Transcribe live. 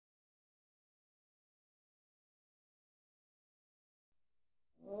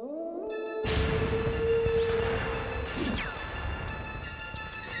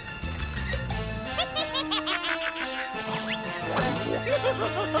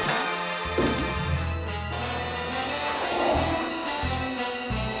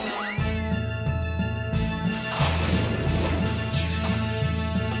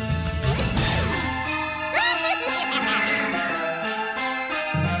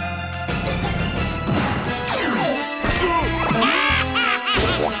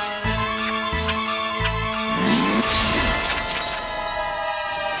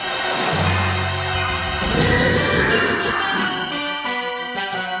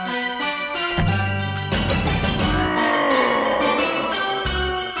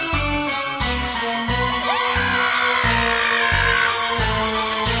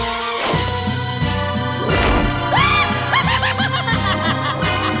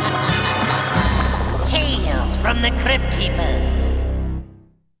From the Cryptkeeper.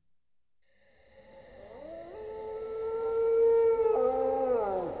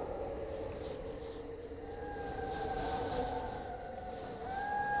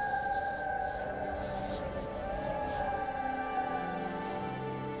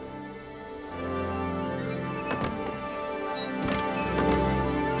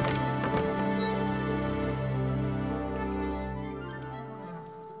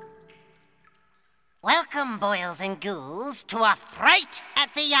 Welcome, boils and ghouls, to a fright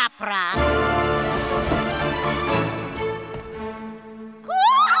at the opera.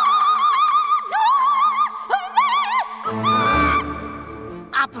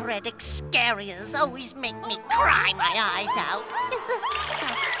 Operatic scariers always make me cry my eyes out.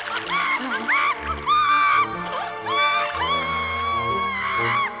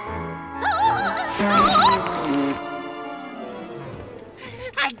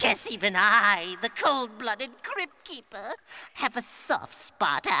 I guess even I, the cold-blooded Cryptkeeper, have a soft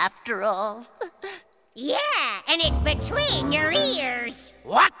spot after all. Yeah, and it's between your ears.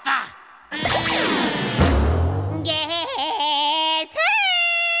 What the? Yes.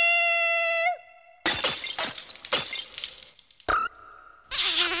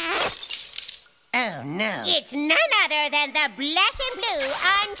 Oh, no. It's none other than the black and blue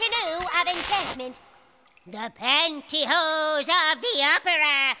ingenue of enchantment. The pantyhose of the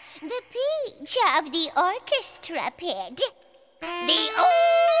opera. The peach of the orchestra pit. The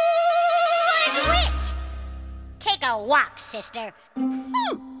old witch. Take a walk, sister.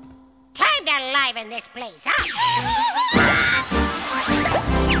 Time to liven this place up.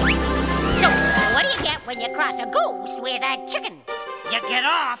 So, what do you get when you cross a ghost with a chicken? You get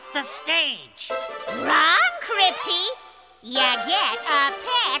off the stage. Wrong, Crypty. You get a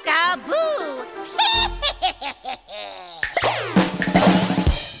peck-a-boo.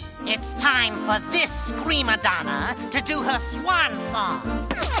 It's time for this Screamadonna to do her swan song.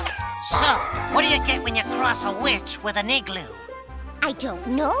 So, what do you get when you cross a witch with an igloo? I don't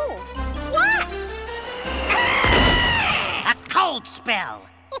know. What? A cold spell.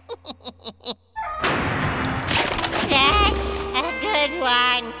 That's a good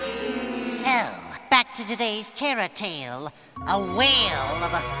one. So, back to today's terror tale. A wail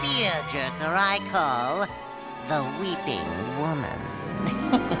of a fear-jerker I call the Weeping Woman.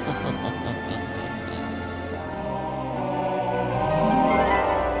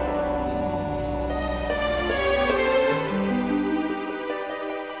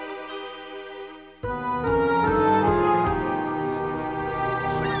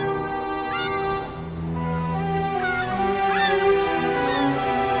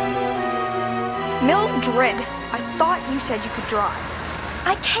 Mildred, I thought you said you could drive.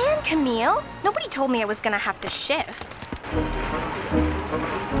 I can, Camille. Nobody told me I was gonna have to shift.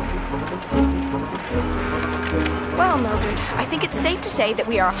 Well, Mildred, I think it's safe to say that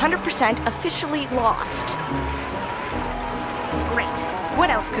we are 100% officially lost. Great. What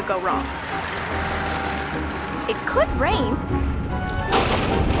else could go wrong? It could rain.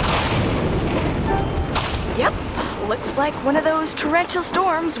 Yep, looks like one of those torrential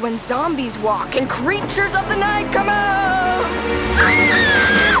storms when zombies walk and creatures of the night come out!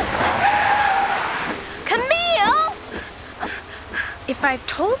 Camille! If I've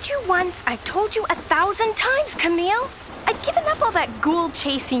told you once, I've told you 1,000 times, Camille. I've given up all that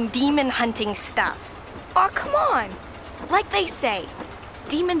ghoul-chasing, demon-hunting stuff. Aw, come on. Like they say,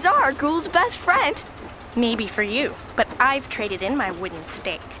 demons are ghoul's best friend. Maybe for you, but I've traded in my wooden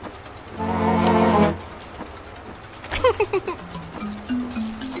stake.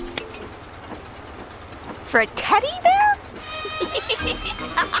 For a teddy bear?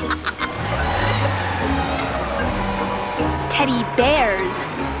 Teddy bears.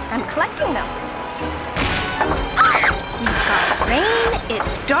 I'm collecting them. We've got rain,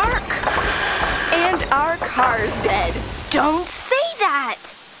 It's dark. And our car's dead. Don't say that.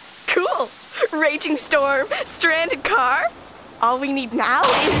 Cool. Raging storm, stranded car. All we need now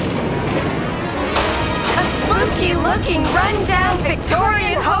is a spooky-looking, run-down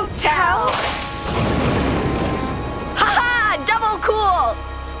Victorian hotel. Ha-ha! Double cool!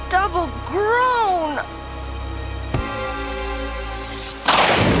 Double grown.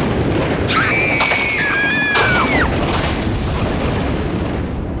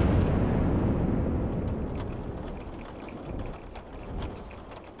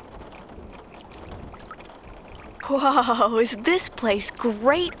 Whoa, is this place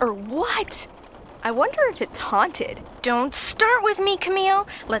great or what? I wonder if it's haunted. Don't start with me, Camille.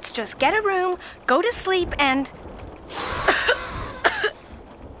 Let's just get a room, go to sleep, and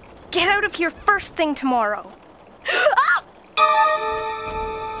get out of here first thing tomorrow.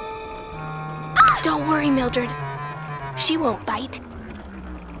 Don't worry, Mildred. She won't bite.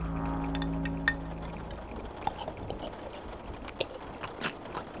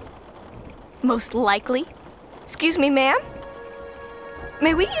 Most likely. Excuse me, ma'am?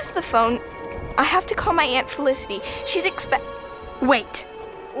 May we use the phone? I have to call my Aunt Felicity. She's Wait.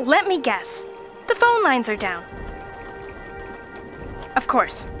 Let me guess. The phone lines are down. Of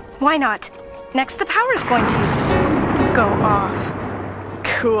course. Why not? Next, the power's going to go off.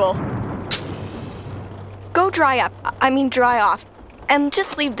 Cool. Go dry off. And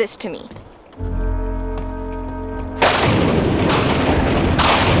just leave this to me.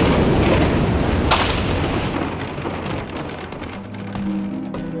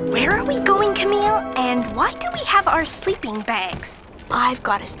 Where are we going, Camille? And why do we have our sleeping bags? I've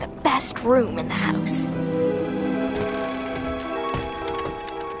got us the best room in the house.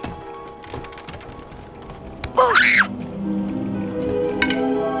 Oh!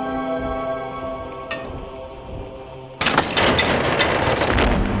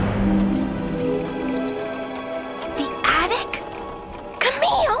 The attic?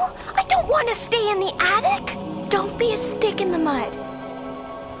 Camille, I don't want to stay in the attic. Don't be a stick in the mud.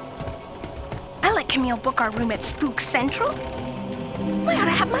 I let Camille book our room at Spook Central. I ought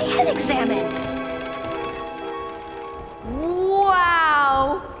to have my head examined.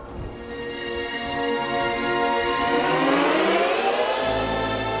 Wow!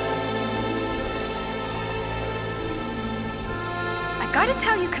 I gotta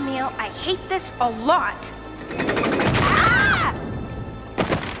tell you, Camille, I hate this a lot. Ah!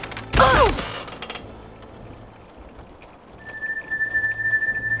 Oof!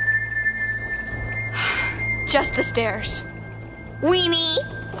 Just the stairs. Weenie!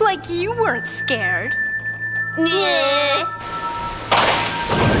 Like you weren't scared. Yeah.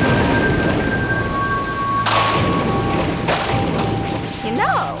 You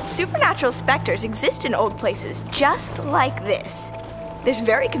know, supernatural specters exist in old places just like this. There's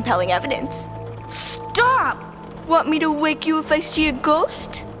very compelling evidence. Stop! Want me to wake you if I see a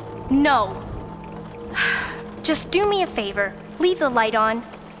ghost? No. Just do me a favor. Leave the light on.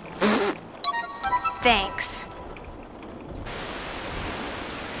 Thanks.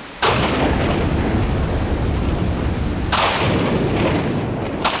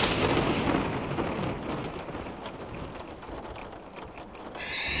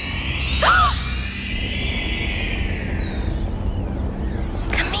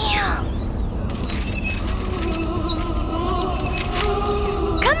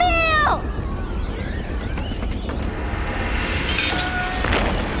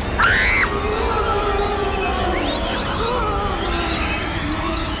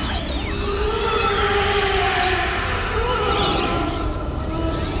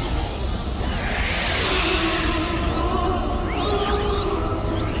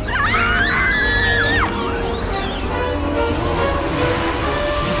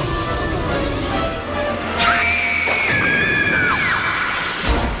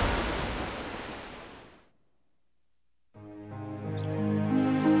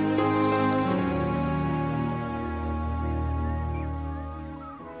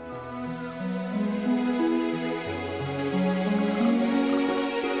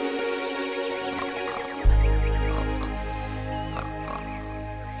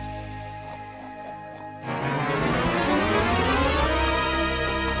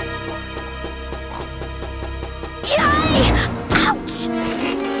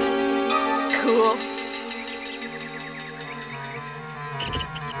 Cool.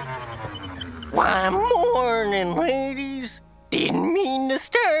 Why, morning, ladies. Didn't mean to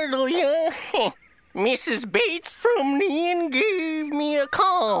startle ya. Mrs. Bates from the inn gave me a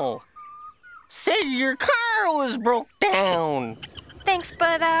call. Said your car was broke down. Thanks,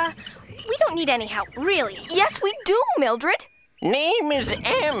 but, we don't need any help, really. Yes, we do, Mildred. Name is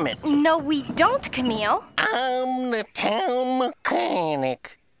Emmett. No, we don't, Camille. I'm the town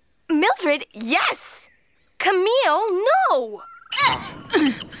mechanic. Mildred, yes! Camille, no!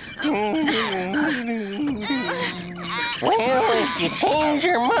 Well, if you change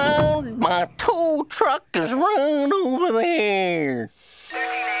your mind, my tow truck is run over there.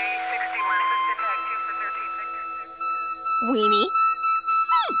 Weenie.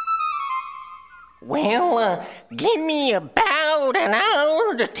 Well, give me about an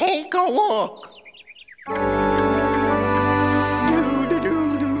hour to take a look.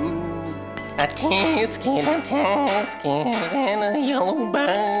 A tisket, and a yellow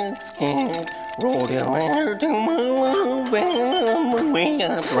basket. Wrote a letter to my love, and on the way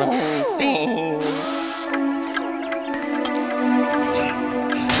I broke down.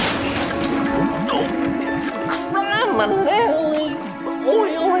 Oh, criminally,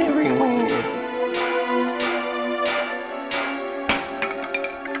 oil everywhere.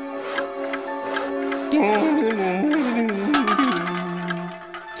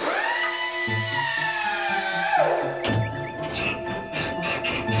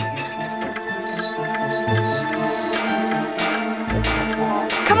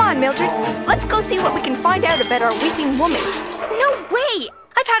 Come on, Mildred. Let's go see what we can find out about our weeping woman. No way!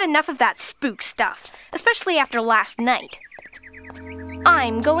 I've had enough of that spook stuff, especially after last night.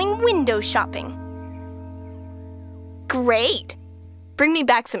 I'm going window shopping. Great. Bring me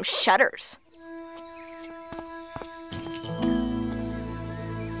back some shutters.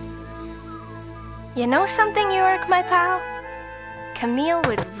 You know something, York, my pal? Camille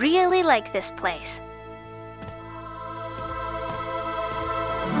would really like this place.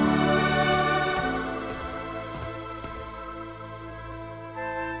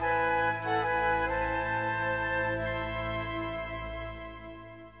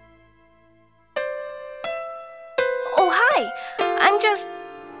 Oh, hi. I'm just...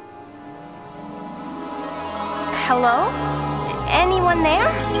 Hello? Anyone there?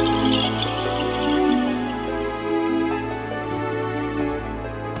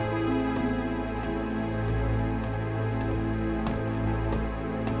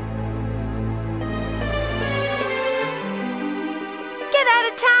 Get out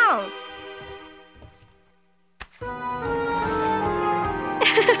of town!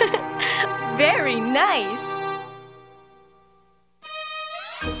 Very nice.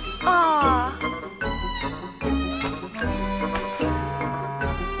 Aww.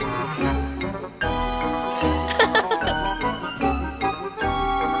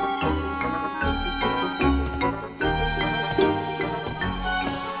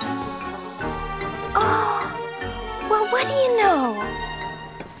 Oh, well, what do you know?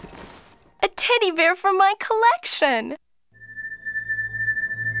 A teddy bear from my collection.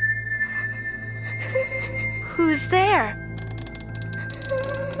 Who's there?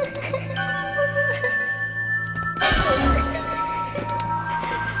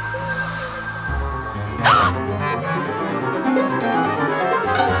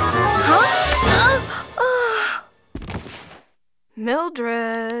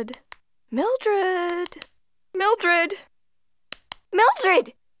 Mildred. Mildred. Mildred.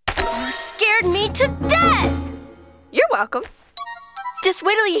 Mildred! You scared me to death! You're welcome. Just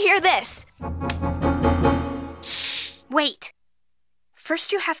wait till you hear this. Wait.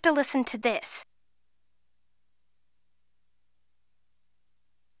 First you have to listen to this.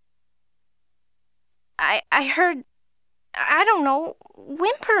 I heard, I don't know,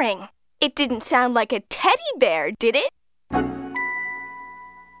 whimpering. It didn't sound like a teddy bear, did it?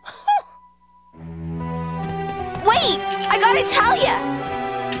 Wait! I gotta tell ya!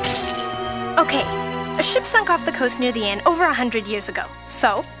 Okay, a ship sunk off the coast near the inn over 100 years ago.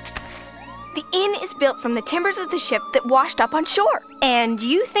 So? The inn is built from the timbers of the ship that washed up on shore. And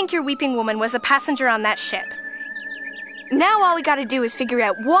you think your weeping woman was a passenger on that ship? Now all we gotta do is figure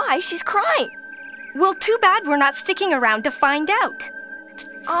out why she's crying. Well, too bad we're not sticking around to find out.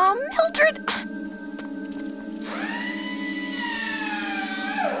 Mildred...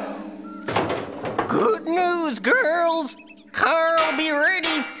 Good news, girls! Car'll be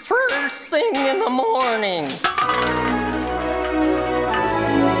ready first thing in the morning.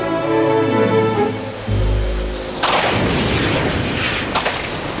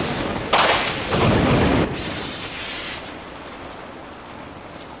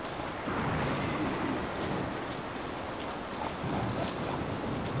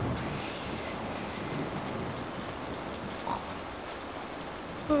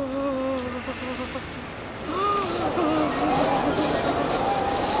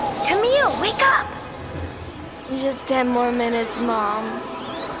 Camille, wake up! Just 10 more minutes, Mom.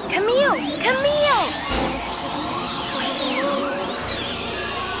 Camille! Camille!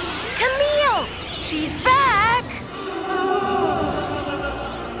 she's back!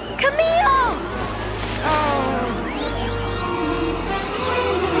 Camille!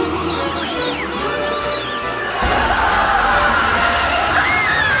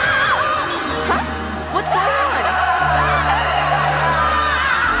 Huh? What's going on?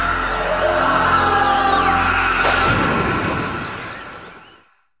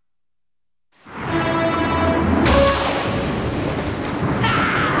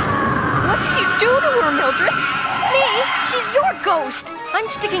 Mildred. Me? She's your ghost. I'm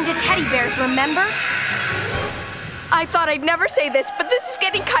sticking to teddy bears, remember? I thought I'd never say this, but this is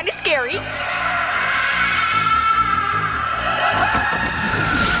getting kind of scary.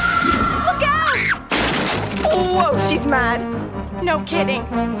 Look out! Whoa, she's mad. No kidding.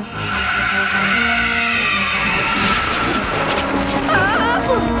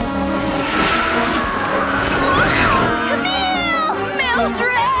 Camille!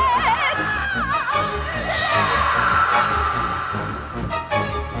 Mildred!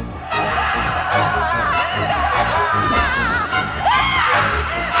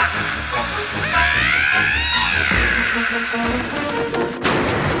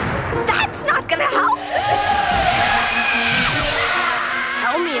 That's not gonna help!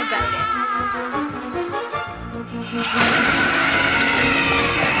 Tell me about it.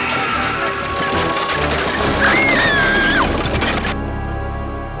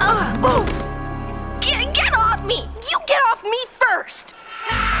 Oof! Get off me! You get off me first!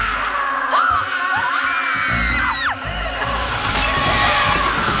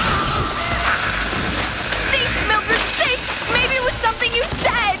 Think, Mildred, think! Maybe it was something you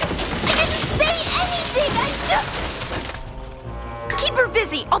said! I didn't say anything! I just... Keep her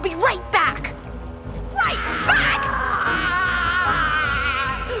busy. I'll be right back. Right back!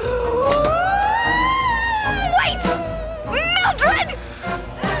 Wait! Mildred!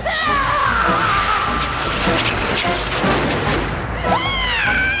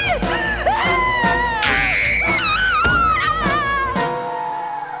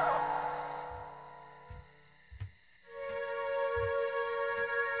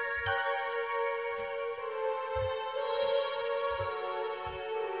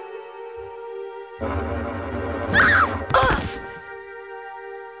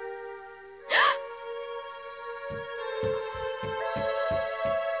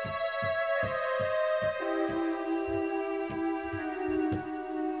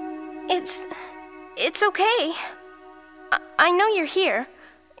 It's okay. I know you're here.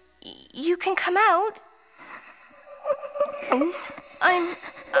 You can come out. I'm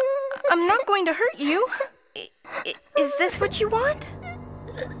not going to hurt you. Is this what you want?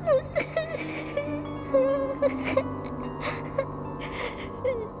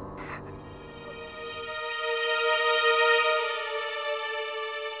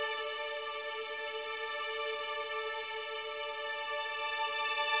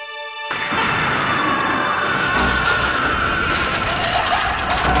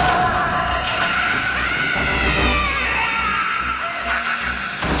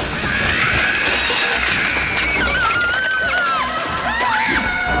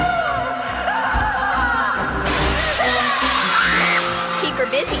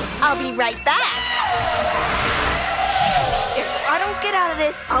 I'll be right back. If I don't get out of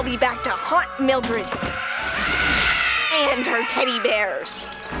this, I'll be back to haunt Mildred. And her teddy bears.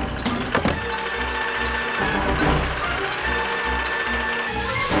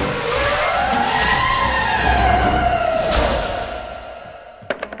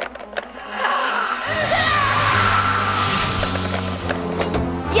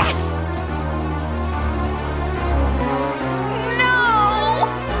 Yes!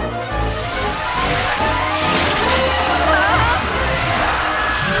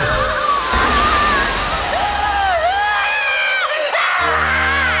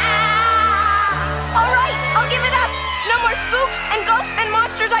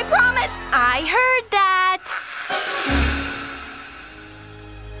 I heard that.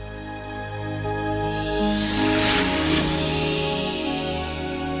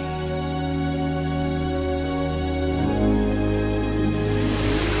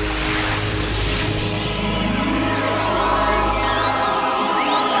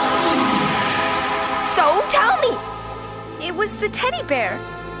 So, tell me. It was the teddy bear.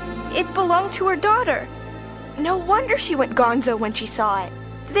 It belonged to her daughter. No wonder she went gonzo when she saw it.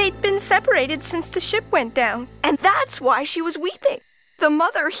 They'd been separated since the ship went down. And that's why she was weeping. The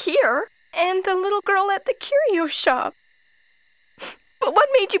mother here. And the little girl at the curio shop. But what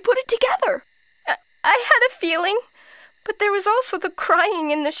made you put it together? I had a feeling. But there was also the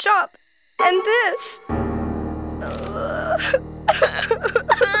crying in the shop. And this.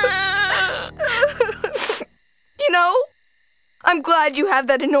 I'm glad you have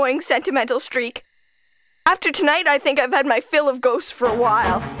that annoying sentimental streak. After tonight, I think I've had my fill of ghosts for a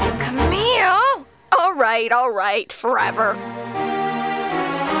while. Camille! All right, forever.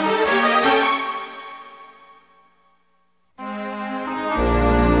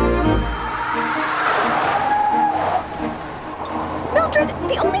 Mildred,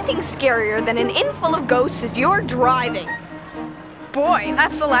 the only thing scarier than an inn full of ghosts is your driving. Boy,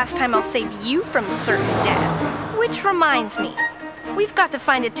 that's the last time I'll save you from certain death. Which reminds me, we've got to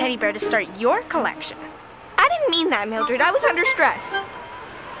find a teddy bear to start your collection. I didn't mean that, Mildred. I was under stress.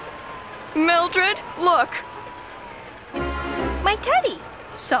 Mildred, look. My teddy.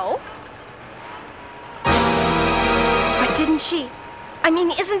 So? But didn't she? I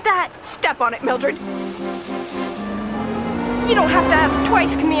mean, isn't that... Step on it, Mildred. You don't have to ask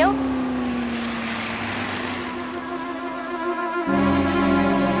twice, Camille.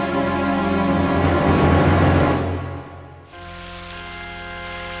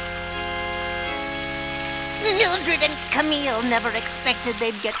 Mildred and Camille never expected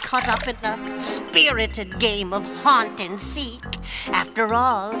they'd get caught up in a spirited game of haunt and seek. After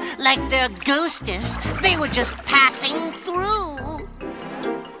all, like their ghostess, they were just passing through.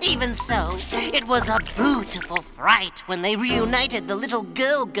 Even so, it was a beautiful fright when they reunited the little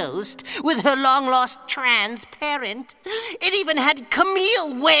girl ghost with her long-lost trans parent. It even had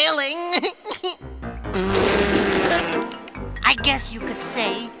Camille wailing. I guess you could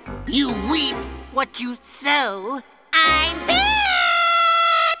say, you weep what you sow. I'm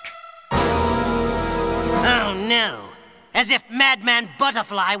back! Oh no! As if Madman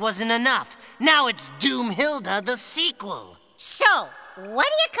Butterfly wasn't enough. Now it's Doomhilda the sequel. So, what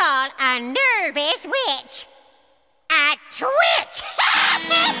do you call a nervous witch? A twitch!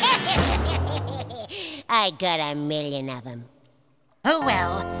 I got a million of them. Oh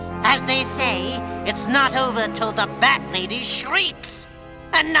well, as they say, it's not over till the Bat Lady shrieks.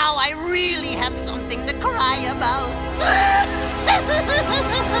 And now I really have something to cry about.